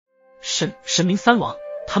神明三王，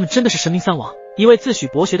他们真的是神明三王？一位自诩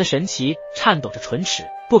博学的神奇颤抖着唇齿，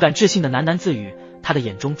不敢置信的喃喃自语，他的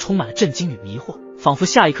眼中充满了震惊与迷惑，仿佛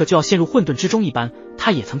下一刻就要陷入混沌之中一般。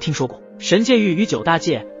他也曾听说过，神界域与九大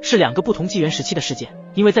界是两个不同纪元时期的世界，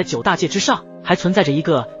因为在九大界之上，还存在着一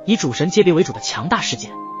个以主神界别为主的强大世界，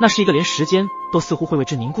那是一个连时间都似乎会为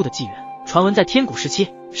之凝固的纪元。传闻在天古时期，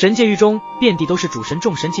神界域中遍地都是主神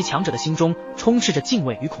众神奇强者的心中充斥着敬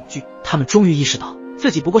畏与恐惧，他们终于意识到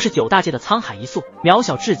自己不过是九大界的沧海一粟，渺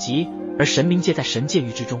小至极，而神明界在神界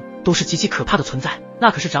域之中都是极其可怕的存在，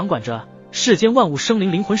那可是掌管着世间万物生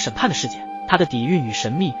灵灵魂审判的世界，它的底蕴与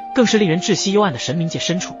神秘更是令人窒息幽暗的神明界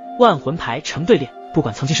深处，万魂牌成对列，不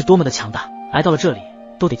管曾经是多么的强大，来到了这里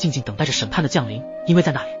都得静静等待着审判的降临，因为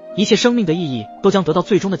在那里一切生命的意义都将得到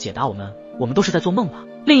最终的解答。我们都是在做梦吧？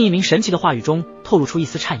另一名神奇的话语中透露出一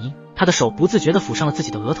丝颤音，他的手不自觉地抚上了自己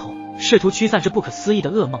的额头，试图驱散这不可思议的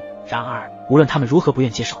噩梦。然而无论他们如何不愿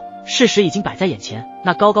接受，事实已经摆在眼前，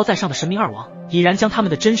那高高在上的神明二王已然将他们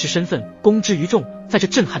的真实身份公之于众。在这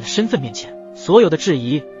震撼的身份面前，所有的质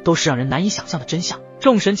疑都是让人难以想象的真相。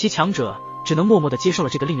众神奇强者只能默默地接受了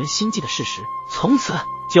这个令人心悸的事实。从此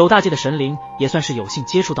九大界的神灵也算是有幸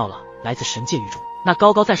接触到了来自神界域中那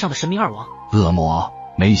高高在上的神明二王。恶魔，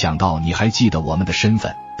没想到你还记得我们的身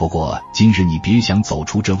份，不过今日你别想走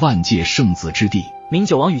出这万界圣子之地。明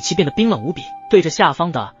九王语气变得冰冷无比，对着下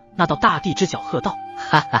方的那道大地之角喝道：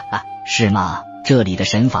哈哈哈，是吗？这里的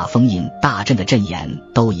神法封印大阵的阵眼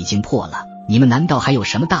都已经破了，你们难道还有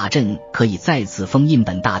什么大阵可以再次封印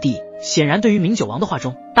本大地？显然对于明九王的话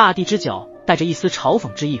中，大地之角带着一丝嘲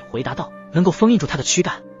讽之意回答道：能够封印住他的躯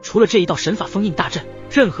干，除了这一道神法封印大阵，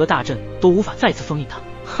任何大阵都无法再次封印他。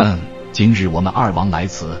哼，今日我们二王来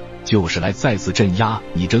此就是来再次镇压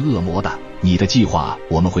你这恶魔的，你的计划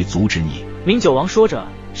我们会阻止你。明九王说着，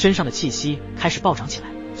身上的气息开始暴涨起来，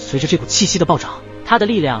随着这股气息的暴涨，他的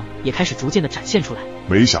力量也开始逐渐的展现出来。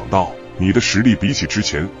没想到你的实力比起之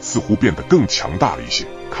前似乎变得更强大了一些，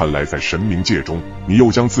看来在神明界中你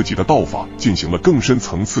又将自己的道法进行了更深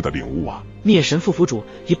层次的领悟啊。灭神副府主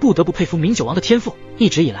也不得不佩服明九王的天赋，一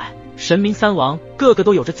直以来神明三王个个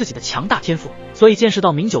都有着自己的强大天赋，所以见识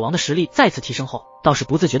到明九王的实力再次提升后，倒是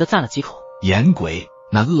不自觉地赞了几口。颜鬼，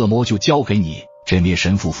那恶魔就交给你，这灭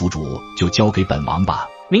神副府主就交给本王吧。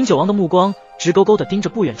明九王的目光直勾勾地盯着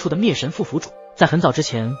不远处的灭神副府主，在很早之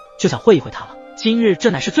前就想会一会他了，今日这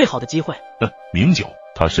乃是最好的机会。明九，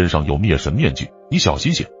他身上有灭神面具，你小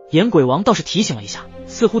心些。颜鬼王倒是提醒了一下，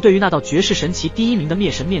似乎对于那道绝世神奇第一名的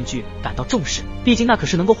灭神面具感到重视，毕竟那可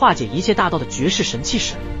是能够化解一切大道的绝世神器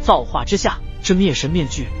时，造化之下，这灭神面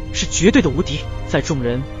具是绝对的无敌。在众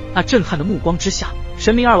人那震撼的目光之下，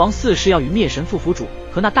神明二王似是要与灭神副府主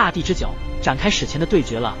和那大地之角展开史前的对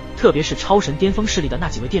决了。特别是超神巅峰势力的那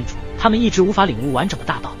几位店主，他们一直无法领悟完整的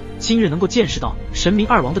大道，今日能够见识到神明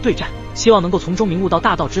二王的对战，希望能够从中明悟到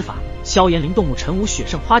大道之法。萧炎、灵动木、陈武、雪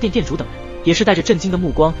圣花店店主等人也是带着震惊的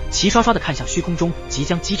目光齐刷刷地看向虚空中即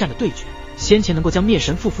将激战的对决。先前能够将灭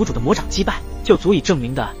神副府主的魔掌击败，就足以证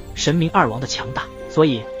明的神明二王的强大，所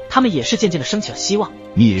以他们也是渐渐地升起了希望。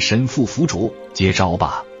灭神副府主，接招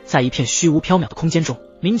吧！在一片虚无缥缈的空间中，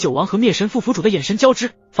明九王和灭神副府主的眼神交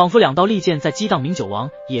织，仿佛两道利剑在激荡。明九王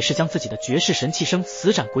也是将自己的绝世神器生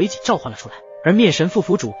死斩鬼戟召唤了出来，而灭神副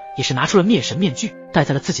府主也是拿出了灭神面具戴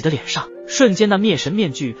在了自己的脸上，瞬间那灭神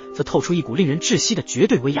面具则透出一股令人窒息的绝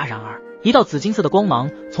对威压。然而一道紫金色的光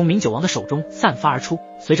芒从明九王的手中散发而出，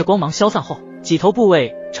随着光芒消散后，几头部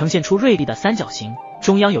位呈现出锐利的三角形，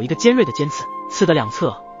中央有一个尖锐的尖刺，刺的两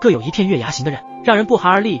侧各有一片月牙形的刃，让人不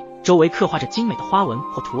寒而栗，周围刻画着精美的花纹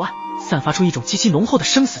或图案，散发出一种极其浓厚的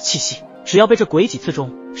生死气息。只要被这鬼戟刺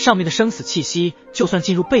中，上面的生死气息就算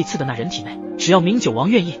进入被刺的那人体内，只要明九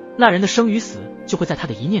王愿意，那人的生与死就会在他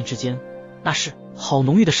的一念之间。那是好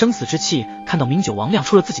浓郁的生死之气。看到明九王亮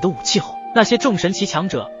出了自己的武器后，那些众神奇强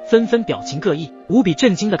者纷纷表情各异，无比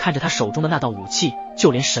震惊地看着他手中的那道武器。就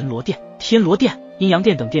连神罗殿、天罗殿、阴阳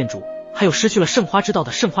殿等殿主，还有失去了圣花之道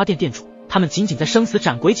的圣花殿殿主，他们仅仅在生死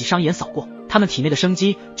斩鬼戟上眼扫过，他们体内的生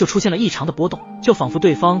机就出现了异常的波动，就仿佛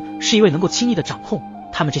对方是一位能够轻易地掌控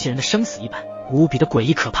他们这些人的生死一般，无比的诡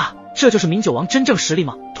异可怕。这就是明九王真正实力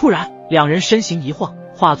吗？突然两人身形一晃，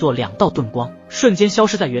化作两道遁光，瞬间消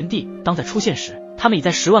失在原地。当再出现时，他们已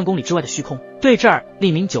在10万公里之外的虚空。对这儿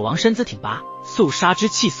令明九王身姿挺拔，肃杀之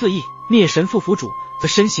气四溢，灭神副府主则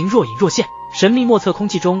身形若隐若现，神秘莫测，空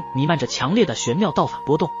气中弥漫着强烈的玄妙道法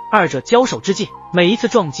波动。二者交手之际，每一次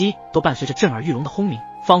撞击都伴随着震耳欲聋的轰鸣，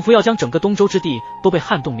仿佛要将整个东周之地都被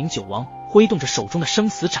撼动。明九王挥动着手中的生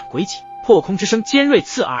死斩鬼戟，破空之声尖锐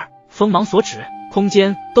刺耳，锋芒所指，空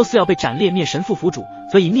间都似要被斩裂。灭神副府主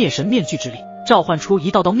则以灭神面具之力召唤出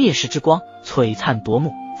一道道灭世之光，璀璨夺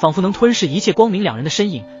目，仿佛能吞噬一切光明。两人的身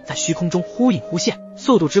影在虚空中忽隐忽现，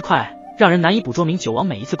速度之快让人难以捕捉。明九王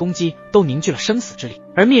每一次攻击都凝聚了生死之力，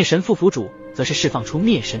而灭神副府主则是释放出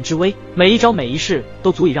灭神之威，每一招每一式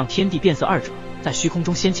都足以让天地变色。二者在虚空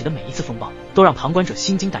中掀起的每一次风暴，都让旁观者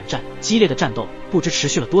心惊胆战。激烈的战斗不知持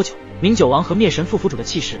续了多久。明九王和灭神副府主的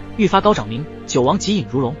气势愈发高涨，明九王极隐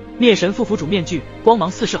如龙，灭神副府主面具光芒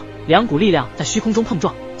四射，两股力量在虚空中碰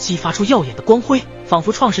撞，激发出耀眼的光辉，仿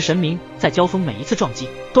佛创世神明在交锋。每一次撞击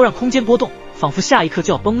都让空间波动，仿佛下一刻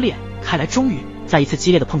就要崩裂开来。终于在一次激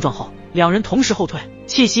烈的碰撞后，两人同时后退，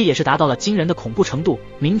气息也是达到了惊人的恐怖程度。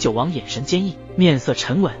明九王眼神坚毅，面色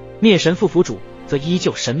沉稳，灭神副府主则依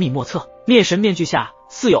旧神秘莫测。灭神面具下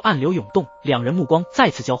似有暗流涌动，两人目光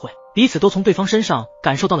再次交汇，彼此都从对方身上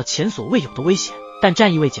感受到了前所未有的威胁，但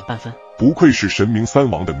战意未减半分。不愧是神明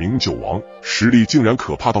三王的明九王，实力竟然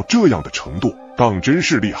可怕到这样的程度，当真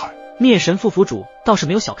是厉害。灭神副府主倒是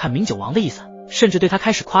没有小看明九王的意思，甚至对他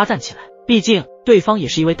开始夸赞起来。毕竟对方也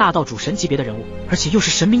是一位大道主神级别的人物，而且又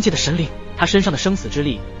是神明界的神灵，他身上的生死之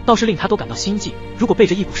力倒是令他都感到心悸。如果被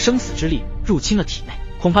这一股生死之力入侵了体内，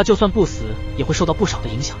恐怕就算不死也会受到不少的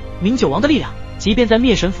影响。明九王的力量即便在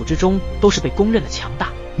灭神府之中都是被公认的强大。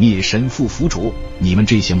灭神副府主，你们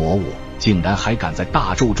这些魔物竟然还敢在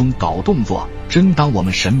大咒中搞动作，真当我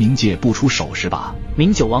们神明界不出手是吧？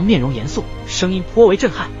明九王面容严肃，声音颇为震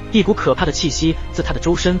撼，一股可怕的气息自他的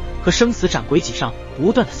周身和生死斩鬼脊上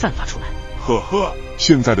不断的散发出来。呵呵，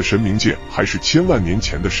现在的神明界还是千万年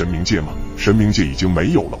前的神明界吗？神明界已经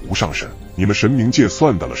没有了无上神，你们神明界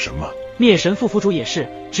算得了什么？灭神副府主也是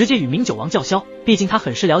直接与明九王叫嚣，毕竟他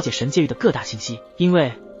很是了解神界域的各大信息，因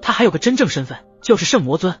为他还有个真正身份，就是圣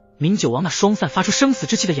魔尊。明九王那双散发出生死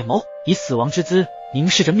之气的眼眸，以死亡之姿凝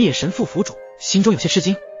视着灭神副府主，心中有些吃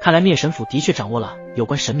惊。看来灭神府的确掌握了有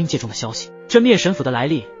关神明界中的消息，这灭神府的来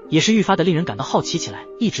历也是愈发的令人感到好奇起来。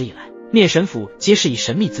一直以来，灭神府皆是以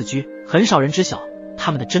神秘自居，很少人知晓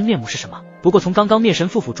他们的真面目是什么。不过从刚刚灭神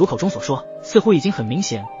副府主口中所说，似乎已经很明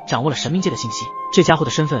显掌握了神明界的信息，这家伙的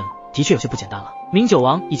身份的确有些不简单了。明九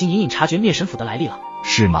王已经隐隐察觉灭神府的来历了。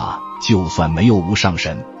是吗？就算没有无上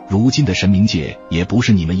神，如今的神明界也不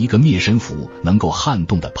是你们一个灭神府能够撼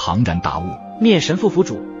动的庞然大物。灭神副府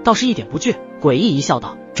主倒是一点不惧，诡异一笑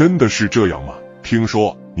道：真的是这样吗？听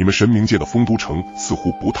说你们神明界的丰都城似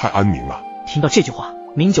乎不太安宁啊。听到这句话，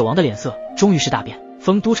明九王的脸色终于是大变。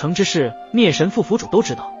丰都城之事，灭神副府主都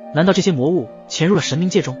知道，难道这些魔物潜入了神明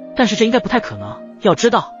界中？但是这应该不太可能。要知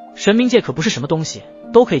道，神明界可不是什么东西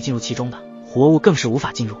都可以进入其中的，活物更是无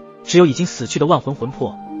法进入，只有已经死去的万魂魂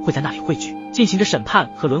魄会在那里汇聚，进行着审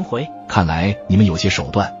判和轮回。看来你们有些手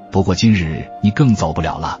段，不过今日你更走不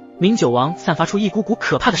了了。明九王散发出一股股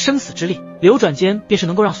可怕的生死之力，流转间便是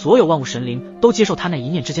能够让所有万物神灵都接受他那一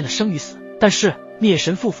念之间的生与死。但是灭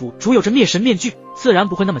神副府主有着灭神面具，自然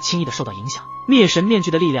不会那么轻易的受到影响。灭神面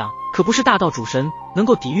具的力量可不是大道主神能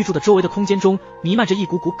够抵御住的，周围的空间中弥漫着一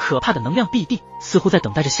股股可怕的能量必定，似乎在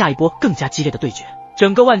等待着下一波更加激烈的对决。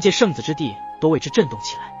整个万界圣子之地都为之震动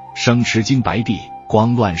起来。生持金白地，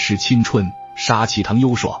光乱失青春，杀气腾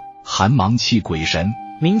幽朔，寒芒气鬼神。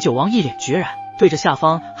明九王一脸决然，对着下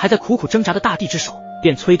方还在苦苦挣扎的大地之手，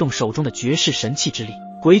便催动手中的绝世神器之力。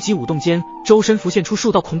鬼戟舞动间，周身浮现出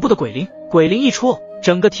数道恐怖的鬼灵，鬼灵一出，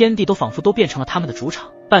整个天地都仿佛都变成了他们的主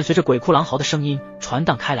场。伴随着鬼哭狼嚎的声音传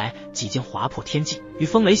荡开来，几间划破天际，与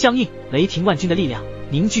风雷相应，雷霆万钧的力量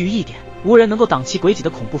凝聚于一点，无人能够挡其鬼戟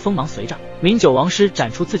的恐怖锋芒。随着明九王师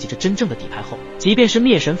展出自己这真正的底牌后，即便是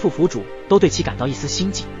灭神副府主都对其感到一丝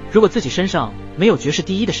心悸。如果自己身上没有绝世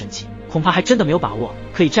第一的神器，恐怕还真的没有把握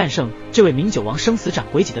可以战胜这位明九王。生死斩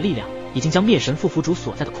鬼戟的力量已经将灭神副府主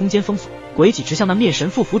所在的空间封锁，鬼戟直向那灭神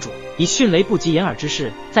副府主，以迅雷不及掩耳之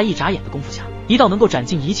势，在一眨眼的功夫下，一道能够斩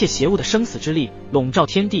尽一切邪物的生死之力笼罩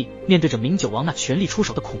天地。面对着明九王那全力出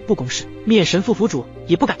手的恐怖攻势，灭神副府主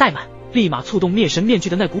也不敢怠慢，立马触动灭神面具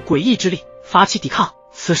的那股诡异之力，发起抵抗。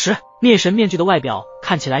此时灭神面具的外表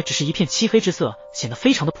看起来只是一片漆黑之色，显得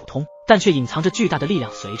非常的普通，但却隐藏着巨大的力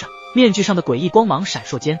量。随着面具上的诡异光芒闪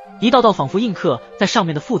烁间，一道道仿佛印刻在上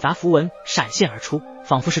面的复杂符文闪现而出，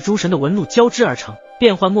仿佛是诸神的纹路交织而成，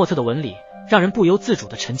变幻莫测的纹理让人不由自主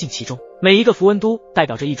地沉浸其中。每一个符文都代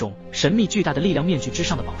表着一种神秘巨大的力量，面具之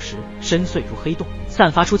上的宝石深邃如黑洞，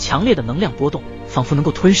散发出强烈的能量波动，仿佛能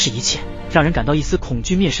够吞噬一切，让人感到一丝恐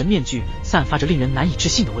惧。灭神面具散发着令人难以置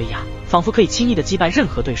信的威压，仿佛可以轻易地击败任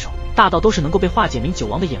何对手，大到都是能够被化解。明九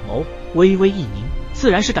王的眼眸微微一凝，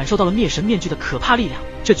自然是感受到了灭神面具的可怕力量，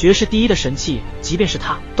这绝世第一的神器，即便是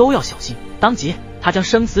他都要小心。当即他将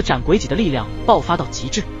生死斩鬼戟的力量爆发到极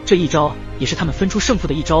致，这一招也是他们分出胜负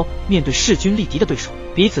的一招。面对势均力敌的对手，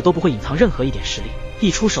彼此都不会隐藏任何一点实力，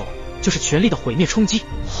一出手就是全力的毁灭冲击。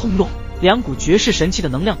轰隆！两股绝世神器的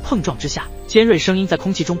能量碰撞之下，尖锐声音在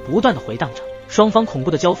空气中不断的回荡着。双方恐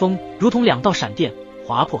怖的交锋如同两道闪电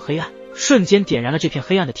划破黑暗，瞬间点燃了这片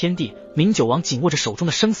黑暗的天地。明九王紧握着手中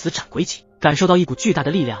的生死斩鬼戟，感受到一股巨大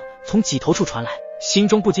的力量从戟头处传来，心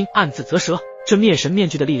中不禁暗自啧舌。这灭神面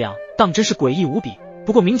具的力量当真是诡异无比。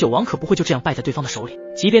不过明九王可不会就这样败在对方的手里，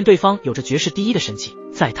即便对方有着绝世第一的神器，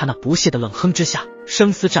在他那不懈的冷哼之下，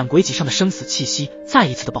生死斩鬼戟上的生死气息再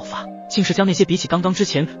一次的爆发，竟是将那些比起刚刚之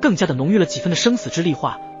前更加的浓郁了几分的生死之力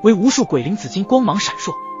化为无数鬼灵紫金光芒闪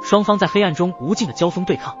烁。双方在黑暗中无尽的交锋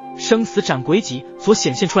对抗，生死斩鬼戟所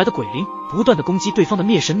显现出来的鬼灵不断的攻击对方的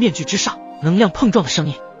灭神面具之上，能量碰撞的声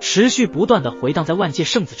音持续不断的回荡在万界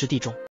圣子之地中。